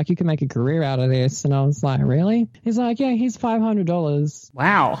myself. He's like, you can make a career out of this. And I was like, really? He's like, yeah, here's $500.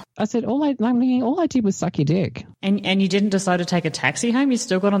 Wow. I said, all I did was suck your dick. And you didn't decide to take a taxi home? You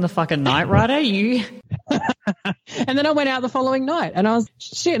still got on the fucking Night Rider? And then I went out the following night and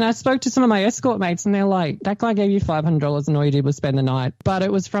and I spoke to some of my escort mates and they're like, that guy gave you $500 and all you did was spend the night. But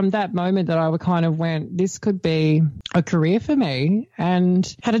it was from that moment that I kind of went, this could be a career for me,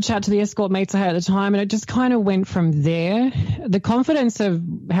 and had a chat to the escort mates I had at the time, and it just kind of went from there. The confidence of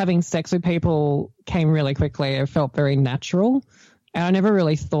having sex with people came really quickly. It felt very natural. And I never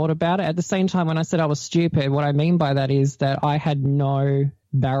really thought about it. At the same time, when I said I was stupid, what I mean by that is that I had no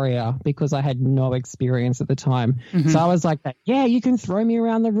barrier because I had no experience at the time. Mm-hmm. So I was like, yeah, you can throw me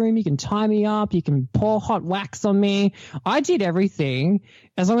around the room, you can tie me up, you can pour hot wax on me. I did everything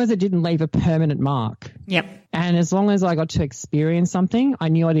as long as it didn't leave a permanent mark. Yep. And as long as I got to experience something, I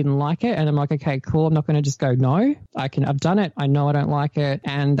knew I didn't like it. And I'm like, okay, cool. I'm not going to just go, no, I've done it. I know I don't like it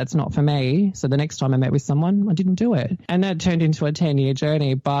and that's not for me. So the next time I met with someone, I didn't do it. And that turned into a 10-year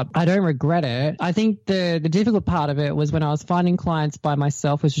journey, but I don't regret it. I think the difficult part of it was when I was finding clients by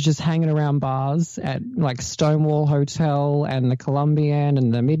myself, which was just hanging around bars at like Stonewall Hotel and the Columbian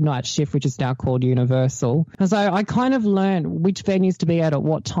and the Midnight Shift, which is now called Universal. So I kind of learned which venues to be at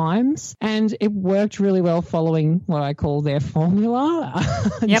what times. And it worked really well following what I call their formula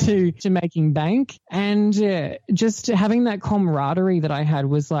to making bank. And just having that camaraderie that I had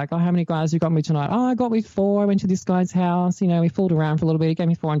was like, oh, how many guys you got me tonight? Oh, I got with 4. I went to this guy's house. We fooled around for a little bit. He gave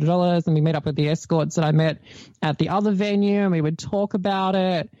me $400 and we met up with the escorts that I met at the other venue and we would talk about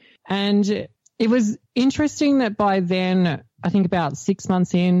it. And it was interesting that by then, I think about 6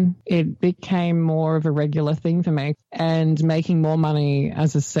 months in, it became more of a regular thing for me and making more money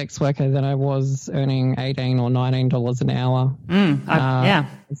as a sex worker than I was earning $18 or $19 an hour. Yeah.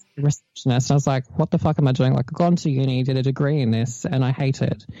 As a receptionist. I was like, what the fuck am I doing? Like, I've gone to uni, did a degree in this, and I hate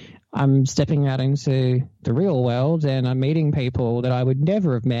it. I'm stepping out into the real world and I'm meeting people that I would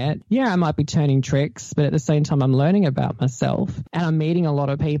never have met. Yeah, I might be turning tricks, but at the same time, I'm learning about myself and I'm meeting a lot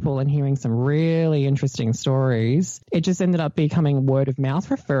of people and hearing some really interesting stories. It just ended up becoming word of mouth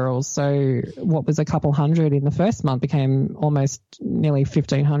referrals. So what was a couple hundred in the first month became almost nearly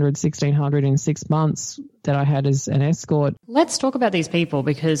 1,500, 1,600 in 6 months that I had as an escort. Let's talk about these people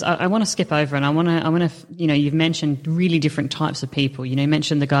because I want to skip over and I want to, you've mentioned really different types of people. You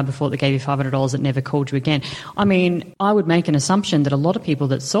mentioned the guy before that gave you $500 that never called you again. I mean, I would make an assumption that a lot of people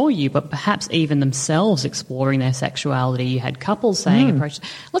that saw you, but perhaps even themselves exploring their sexuality, you had couples saying approach.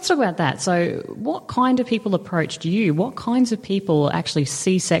 Let's talk about that. So what kind of people approached you? What kinds of people actually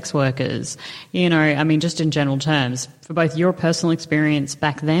see sex workers? Just in general terms, for both your personal experience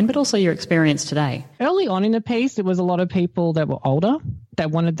back then, but also your experience today. Early on in the piece, it was a lot of people that were older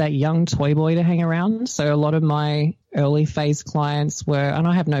that wanted that young toy boy to hang around. So a lot of my early phase clients were, and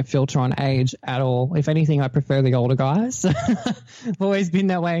I have no filter on age at all. If anything, I prefer the older guys. I've always been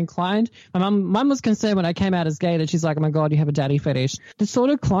that way inclined. My mum was concerned when I came out as gay that she's like, oh my God, you have a daddy fetish. The sort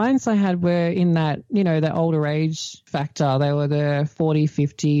of clients I had were in that, that older age factor. They were the 40,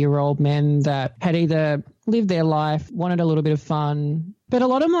 50-year-old men that had either lived their life, wanted a little bit of fun. But a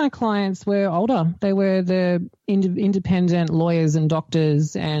lot of my clients were older. They were the independent lawyers and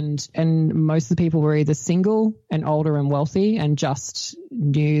doctors, and most of the people were either single and older and wealthy and just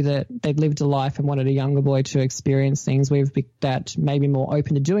knew that they'd lived a life and wanted a younger boy to experience things with that maybe more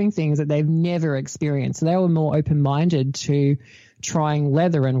open to doing things that they've never experienced. So they were more open-minded to trying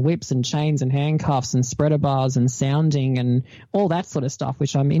leather and whips and chains and handcuffs and spreader bars and sounding and all that sort of stuff,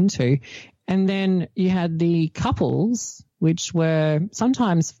 which I'm into. And then you had the couples, which were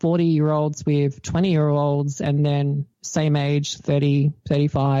sometimes 40-year-olds with 20-year-olds and then same age, 30,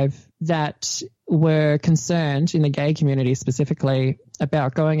 35, that were concerned in the gay community specifically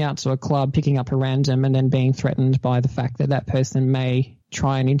about going out to a club, picking up a random and then being threatened by the fact that that person may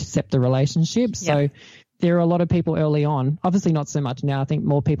try and intercept the relationship. So there are a lot of people early on, obviously not so much now. I think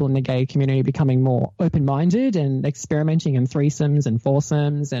more people in the gay community are becoming more open-minded and experimenting in threesomes and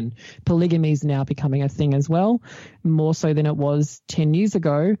foursomes, and polygamy is now becoming a thing as well, more so than it was 10 years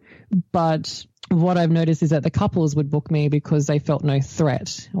ago. But what I've noticed is that the couples would book me because they felt no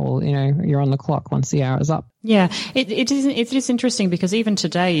threat, or, you know, you're on the clock once the hour is up. Yeah, it is interesting because even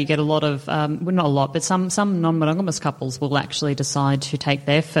today you get a lot of, well, not a lot, but some non-monogamous couples will actually decide to take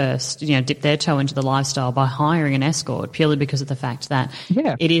their first, dip their toe into the lifestyle by hiring an escort, purely because of the fact that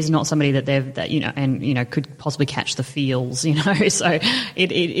it is not somebody that could possibly catch the feels, so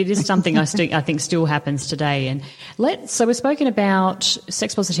it is something I think still happens today. And so we've spoken about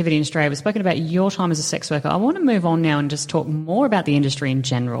sex positivity in Australia, we've spoken about your time as a sex worker. I want to move on now and just talk more about the industry in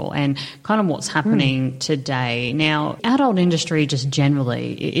general and kind of what's happening today. Now, adult industry just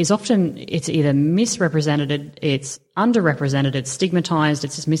generally is often, it's either misrepresented, it's underrepresented, it's stigmatized,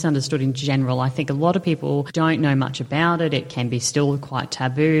 it's just misunderstood in general. I think a lot of people don't know much about it. It can be still quite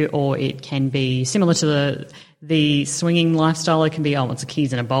taboo, or it can be similar to the swinging lifestyle. It can be, it's a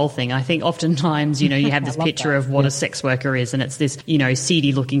keys in a bowl thing. I think oftentimes, you have this picture of what a sex worker is, and it's this,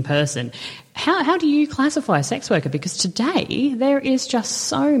 seedy looking person. How do you classify a sex worker? Because today there is just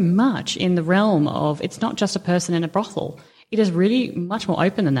so much in the realm of, it's not just a person in a brothel. It is really much more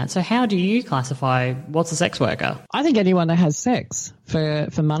open than that. So how do you classify what's a sex worker? I think anyone that has sex for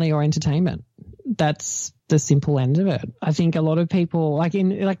money or entertainment. That's the simple end of it. I think a lot of people,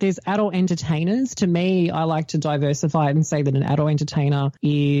 there's adult entertainers. To me, I like to diversify it and say that an adult entertainer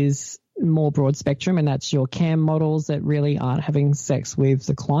is more broad spectrum, and that's your cam models that really aren't having sex with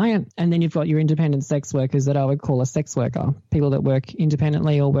the client. And then you've got your independent sex workers that I would call a sex worker, people that work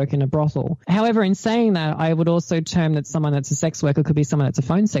independently or work in a brothel. However, in saying that, I would also term that someone that's a sex worker could be someone that's a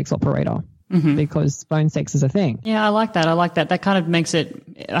phone sex operator. Because phone sex is a thing. Yeah, I like that. That kind of makes it,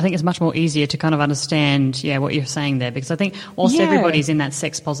 I think it's much more easier to kind of understand, what you're saying there. Because I think whilst everybody's in that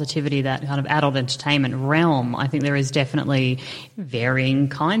sex positivity, that kind of adult entertainment realm, I think there is definitely varying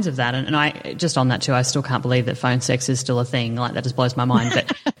kinds of that. And I, just on that too, I still can't believe that phone sex is still a thing. Like, that just blows my mind.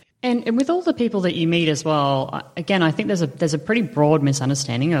 But And with all the people that you meet as well, again, I think there's a pretty broad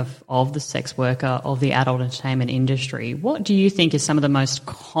misunderstanding of the sex worker, of the adult entertainment industry. What do you think is some of the most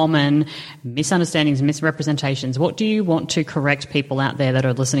common misunderstandings, misrepresentations? What do you want to correct people out there that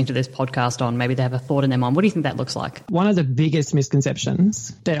are listening to this podcast on? Maybe they have a thought in their mind. What do you think that looks like? One of the biggest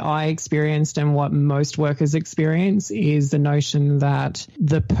misconceptions that I experienced, and what most workers experience, is the notion that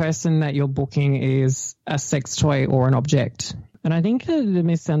the person that you're booking is a sex toy or an object. And I think the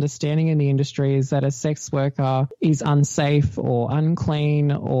misunderstanding in the industry is that a sex worker is unsafe or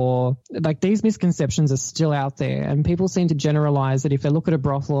unclean, or these misconceptions are still out there. And people seem to generalize that if they look at a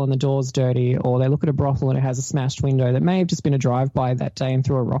brothel and the door's dirty, or they look at a brothel and it has a smashed window that may have just been a drive-by that day and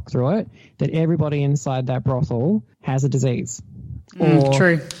threw a rock through it, that everybody inside that brothel has a disease.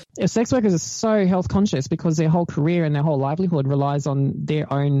 True. Sex workers are so health conscious because their whole career and their whole livelihood relies on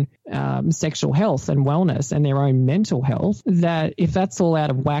their own sexual health and wellness and their own mental health, that if that's all out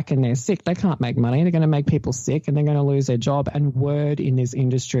of whack and they're sick, they can't make money. They're going to make people sick and they're going to lose their job. And word in this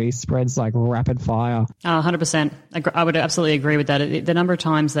industry spreads like rapid fire. 100%. I would absolutely agree with that. The number of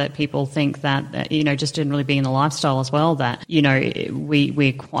times that people think that, just generally being in the lifestyle as well, that,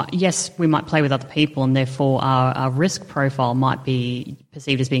 we're quite, yes, we might play with other people, and therefore our risk profile might be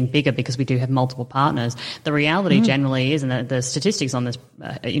perceived as being bigger because we do have multiple partners. The reality generally is, and the statistics on this,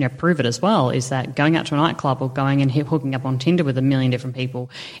 prove it as well, is that going out to a nightclub or going and hooking up on Tinder with a million different people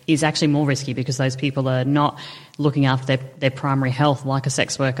is actually more risky, because those people are not looking after their primary health like a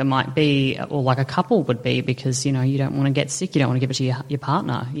sex worker might be, or like a couple would be, because, you know, you don't want to get sick, you don't want to give it to your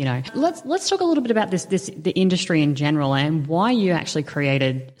partner, you know. Let's talk a little bit about the industry in general and why you actually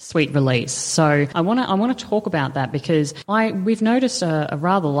created Sweet Release. So I want to talk about that because we've noticed a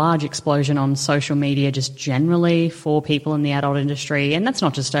rather large explosion on social media just generally for people in the adult industry, and that's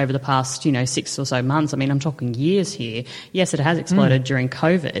not just over the past, you know, 6 or so months. I mean, I'm talking years here. Yes, it has exploded during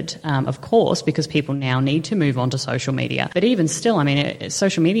COVID, of course, because people now need to move on to social media. But even still, I mean,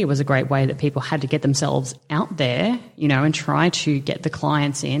 social media was a great way that people had to get themselves out there, you know, and try to get the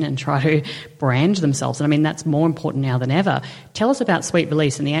clients in and try to brand themselves. And I mean, that's more important now than ever. Tell us about Sweet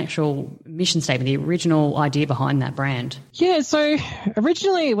Release and the actual mission statement, the original idea behind that brand. Yeah, so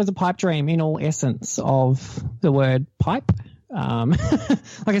originally it was a pipe dream in all essence of the word pipe. Like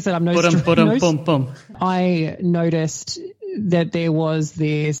I said, I'm I noticed that there was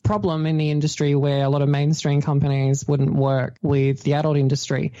this problem in the industry where a lot of mainstream companies wouldn't work with the adult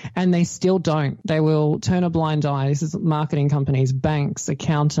industry, and they still don't. They will turn a blind eye. This is marketing companies, banks,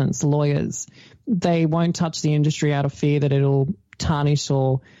 accountants, lawyers. They won't touch the industry out of fear that it'll tarnish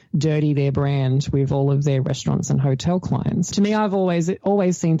or dirty their brand with all of their restaurants and hotel clients. To me, I've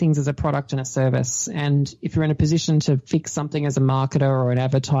always seen things as a product and a service. And if you're in a position to fix something as a marketer or an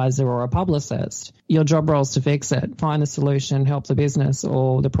advertiser or a publicist, your job role is to fix it, find the solution, help the business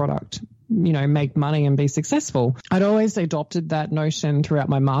or the product, you know, make money and be successful. I'd always adopted that notion throughout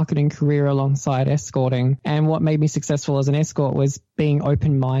my marketing career alongside escorting. And what made me successful as an escort was being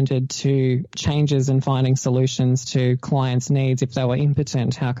open-minded to changes and finding solutions to clients' needs. If they were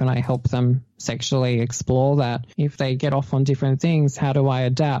impotent, how can I help them sexually explore that? If they get off on different things, how do I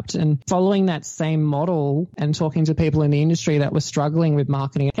adapt? And following that same model and talking to people in the industry that were struggling with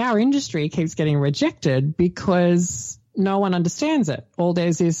marketing, our industry keeps getting rejected because no one understands it, or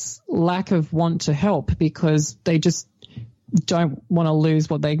there's this lack of want to help because they just don't want to lose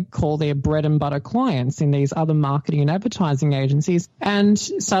what they call their bread and butter clients in these other marketing and advertising agencies, and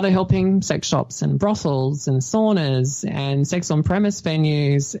started helping sex shops and brothels and saunas and sex on premise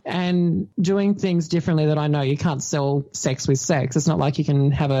venues and doing things differently that I know you can't sell sex with sex. It's not like you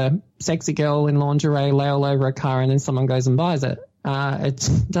can have a sexy girl in lingerie lay all over a car and then someone goes and buys it. It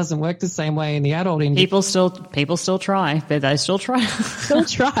doesn't work the same way in the adult industry. People still try. They still try. Still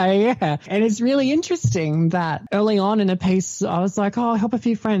try, yeah. And it's really interesting that early on in a piece, I was like, I'll help a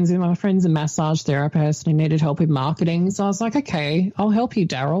few friends. My friend's a massage therapist and he needed help with marketing. So I was like, okay, I'll help you,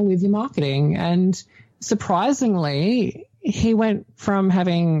 Daryl, with your marketing. And surprisingly, he went from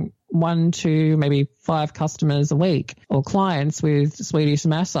having 1 to maybe 5 customers a week or clients with Swedish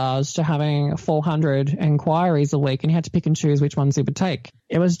Massage to having 400 inquiries a week, and he had to pick and choose which ones he would take.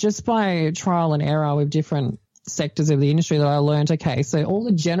 It was just by trial and error with different sectors of the industry that I learned, okay, so all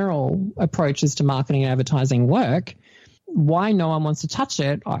the general approaches to marketing and advertising work. Why no one wants to touch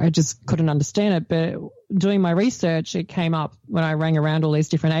it, I just couldn't understand it. But doing my research, it came up when I rang around all these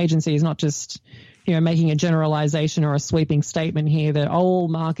different agencies, not just, you know, making a generalization or a sweeping statement here that all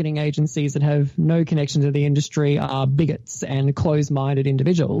marketing agencies that have no connection to the industry are bigots and closed-minded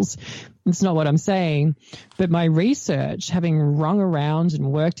individuals. It's not what I'm saying. But my research, having rung around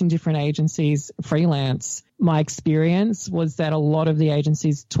and worked in different agencies freelance, my experience was that a lot of the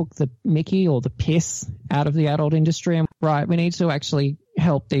agencies took the mickey or the piss out of the adult industry. And right, we need to actually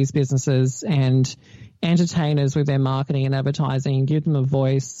help these businesses and entertainers with their marketing and advertising, give them a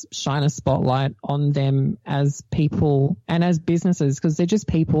voice, shine a spotlight on them as people and as businesses, because they're just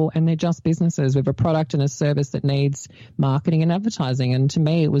people and they're just businesses with a product and a service that needs marketing and advertising. And to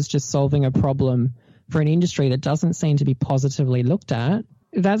me, it was just solving a problem for an industry that doesn't seem to be positively looked at.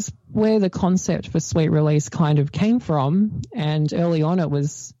 That's where the concept for Sweet Release kind of came from. And early on, it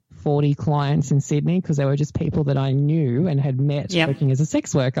was 40 clients in Sydney because they were just people that I knew and had met working as a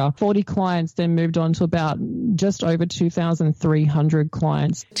sex worker. 40 clients, then moved on to about just over 2,300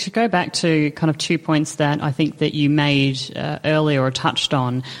 clients. To go back to kind of 2 points that I think that you made earlier or touched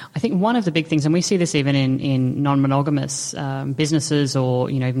on, I think one of the big things, and we see this even in non-monogamous businesses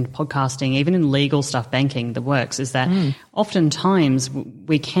or, you know, even podcasting, even in legal stuff, banking, the works, is that oftentimes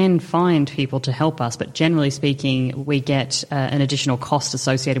we can find people to help us, but generally speaking, we get an additional cost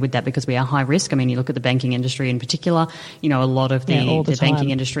associated with that because we are high risk. I mean, you look at the banking industry in particular, you know, a lot of the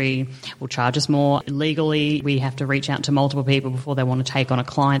banking industry will charge us more legally, we have to reach out to multiple people before they want to take on a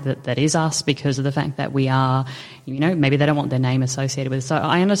client that is us, because of the fact that we are, maybe they don't want their name associated with it. So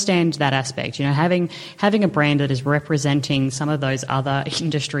I understand that aspect, having a brand that is representing some of those other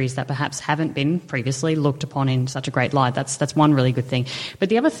industries that perhaps haven't been previously looked upon in such a great light. That's one really good thing. But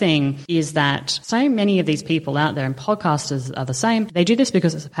the other thing is that so many of these people out there, and podcasters are the same, they do this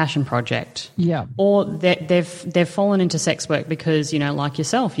because it's a passion project. Yeah. Or they've fallen into sex work because, like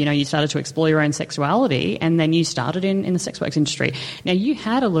yourself, you started to explore your own sexuality and then you started in the sex work industry. Now, you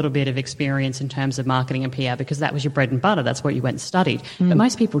had a little bit of experience in terms of marketing and PR because that was your bread and butter. That's what you went and studied. But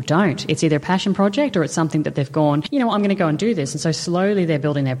most people don't. It's either a passion project or it's something that they've gone, I'm going to go and do this. And so slowly they're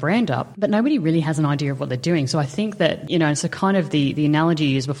building their brand up, but nobody really has an idea of what they're doing. So I think that, so kind of the analogy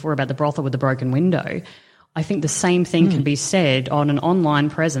you used before about the brothel with the broken window, I think the same thing can be said on an online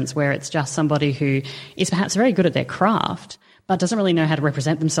presence where it's just somebody who is perhaps very good at their craft, but doesn't really know how to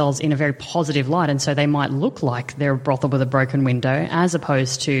represent themselves in a very positive light. And so they might look like they're a brothel with a broken window, as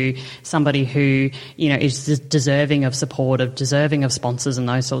opposed to somebody who, is deserving of support, deserving of sponsors and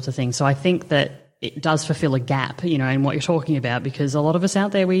those sorts of things. So I think that it does fulfill a gap, in what you're talking about, because a lot of us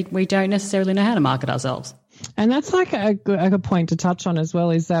out there, we don't necessarily know how to market ourselves. And that's like a good point to touch on as well,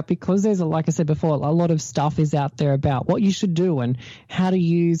 is that because there's, like I said before, a lot of stuff is out there about what you should do and how to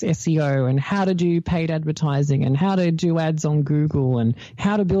use SEO and how to do paid advertising and how to do ads on Google and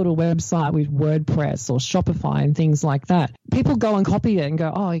how to build a website with WordPress or Shopify and things like that. People go and copy it and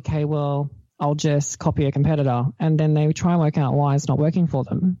go, oh, okay, well, I'll just copy a competitor. And then they try and work out why it's not working for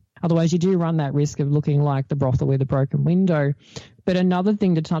them. Otherwise, you do run that risk of looking like the brothel with a broken window. But another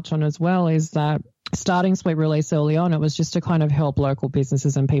thing to touch on as well is that starting Sweet Release early on, it was just to kind of help local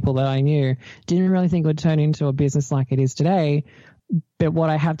businesses and people that I knew. Didn't really think it would turn into a business like it is today. But what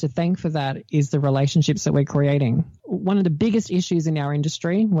I have to thank for that is the relationships that we're creating. One of the biggest issues in our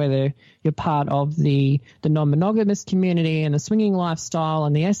industry, whether you're part of the non-monogamous community and the swinging lifestyle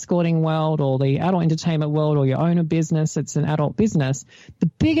and the escorting world or the adult entertainment world, or you own a business, it's an adult business,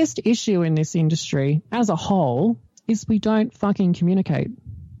 the biggest issue in this industry as a whole is we don't fucking communicate.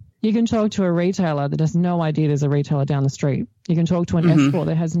 You can talk to a retailer that has no idea there's a retailer down the street. You can talk to an escort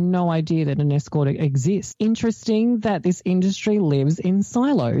that has no idea that an escort exists. Interesting that this industry lives in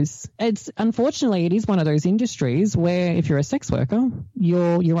silos. Unfortunately, it is one of those industries where if you're a sex worker,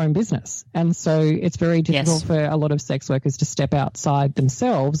 you're your own business. And so it's very difficult for a lot of sex workers to step outside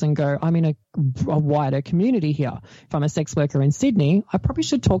themselves and go, I'm in a wider community here. If I'm a sex worker in Sydney, I probably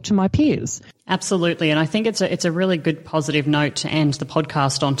should talk to my peers. Absolutely. And I think it's a really good positive note to end the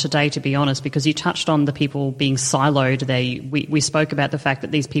podcast on today, to be honest, because you touched on the people being siloed. We spoke about the fact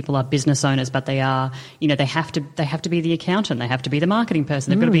that these people are business owners, but they are, they have to be the accountant, they have to be the marketing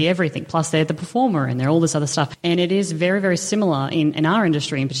person, they've got to be everything. Plus they're the performer and they're all this other stuff. And it is very, very similar in our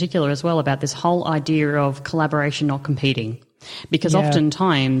industry in particular as well, about this whole idea of collaboration, not competing. Because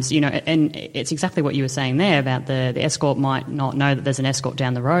oftentimes, and it's exactly what you were saying there about the escort might not know that there's an escort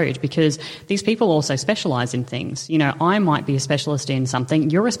down the road, because these people also specialise in things. I might be a specialist in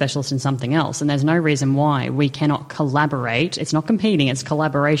something, you're a specialist in something else, and there's no reason why we cannot collaborate. It's not competing, it's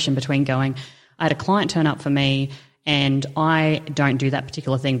collaboration between going, I had a client turn up for me and I don't do that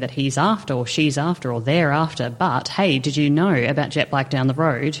particular thing that he's after or she's after or they're after, but hey, did you know about Jet Black down the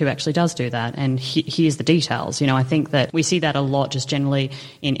road who actually does do that? And here's the details. I think that we see that a lot just generally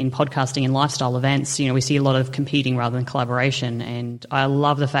in podcasting and lifestyle events. We see a lot of competing rather than collaboration. And I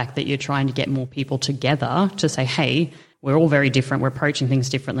love the fact that you're trying to get more people together to say, hey, we're all very different. We're approaching things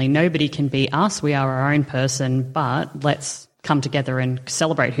differently. Nobody can be us. We are our own person, but let's come together and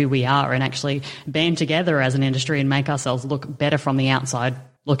celebrate who we are and actually band together as an industry and make ourselves look better from the outside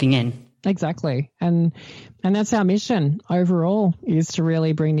looking in. Exactly. And that's our mission overall, is to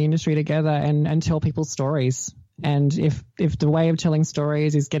really bring the industry together and tell people stories. And if the way of telling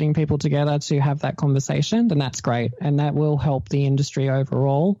stories is getting people together to have that conversation, then that's great. And that will help the industry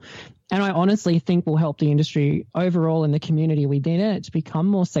overall. And I honestly think will help the industry overall and the community within it to become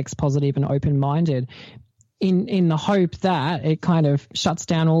more sex positive and open-minded, in the hope that it kind of shuts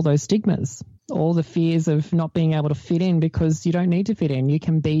down all those stigmas, all the fears of not being able to fit in, because you don't need to fit in. You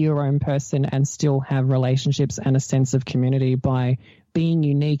can be your own person and still have relationships and a sense of community by being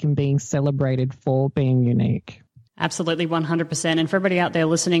unique and being celebrated for being unique. Absolutely, 100%. And for everybody out there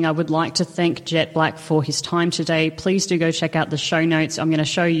listening, I would like to thank Jet Black for his time today. Please do go check out the show notes. I'm going to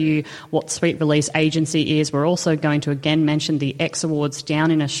show you what Sweet Release Agency is. We're also going to again mention the X Awards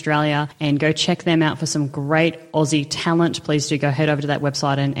down in Australia, and go check them out for some great Aussie talent. Please do go head over to that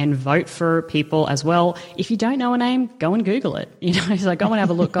website and vote for people as well. If you don't know a name, go and Google it. So go and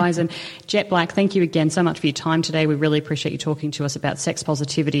have a look, guys. And Jet Black, thank you again so much for your time today. We really appreciate you talking to us about sex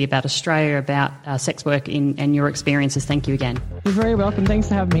positivity, about Australia, about sex work and your experiences. Thank you again. You're very welcome. Thanks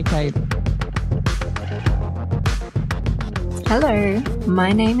for having me, Kate. Hello,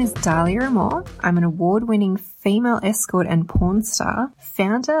 my name is Dahlia Amor. I'm an award-winning female escort and porn star,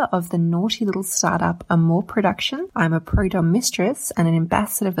 founder of the naughty little startup Amor Production. I'm a pro-dom mistress and an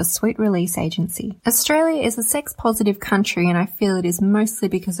ambassador for Sweet Release Agency. Australia is a sex-positive country, and I feel it is mostly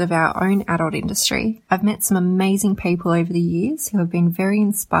because of our own adult industry. I've met some amazing people over the years who have been very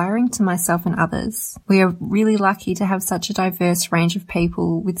inspiring to myself and others. We are really lucky to have such a diverse range of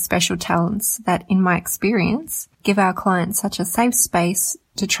people with special talents that, in my experience, give our clients such a safe space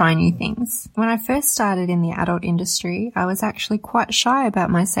to try new things. When I first started in the adult industry, I was actually quite shy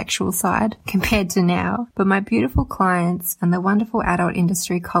about my sexual side compared to now, but my beautiful clients and the wonderful adult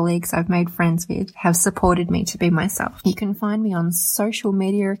industry colleagues I've made friends with have supported me to be myself. You can find me on social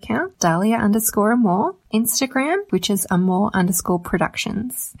media account Dahlia_Amor, Instagram, which is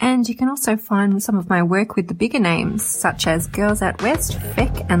Amor_Productions. And you can also find some of my work with the bigger names, such as Girls Out West,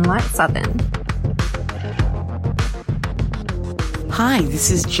 Feck and Light Southern. Hi,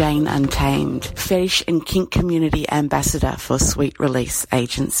 this is Jane Untamed, fetish and kink community ambassador for Sweet Release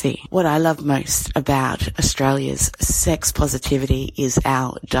Agency. What I love most about Australia's sex positivity is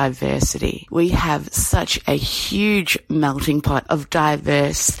our diversity. We have such a huge melting pot of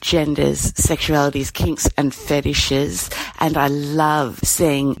diverse genders, sexualities, kinks and fetishes, and I love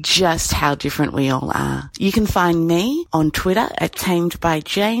seeing just how different we all are. You can find me on Twitter at Tamed by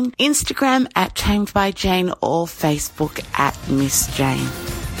Jane, Instagram at Tamed by Jane, or Facebook at Miss Jane.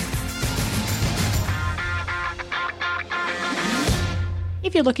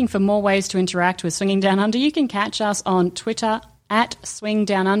 If you're looking for more ways to interact with Swinging Down Under, you can catch us on Twitter at Swing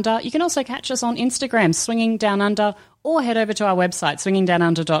Down Under. You can also catch us on Instagram, Swinging Down Under, or head over to our website,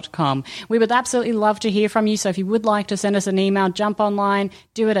 swingingdownunder.com. We would absolutely love to hear from you, so if you would like to send us an email, jump online,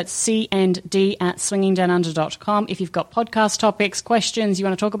 do it at cnd@swingingdownunder.com. If you've got podcast topics, questions, you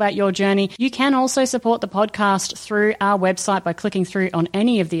want to talk about your journey, you can also support the podcast through our website by clicking through on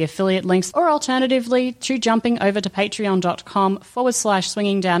any of the affiliate links, or alternatively to jumping over to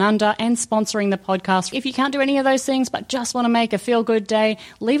patreon.com/swingingdownunder and sponsoring the podcast. If you can't do any of those things but just want to make a feel-good day,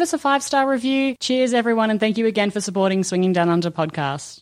 leave us a 5-star review. Cheers, everyone, and thank you again for supporting Swinging Down Under podcast.